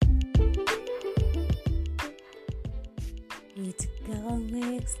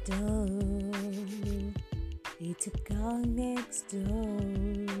next door. It's a girl next door.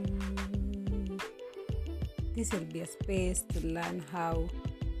 This will be a space to learn how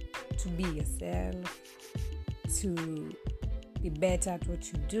to be yourself, to be better at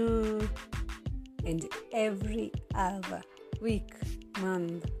what you do, and every other week,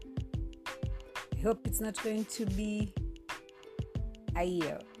 month. I hope it's not going to be a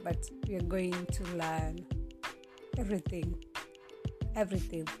year, but we are going to learn everything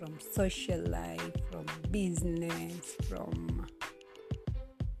from social life, from business, from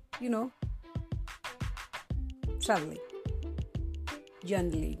traveling,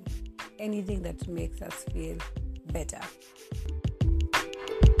 journaling, anything that makes us feel better.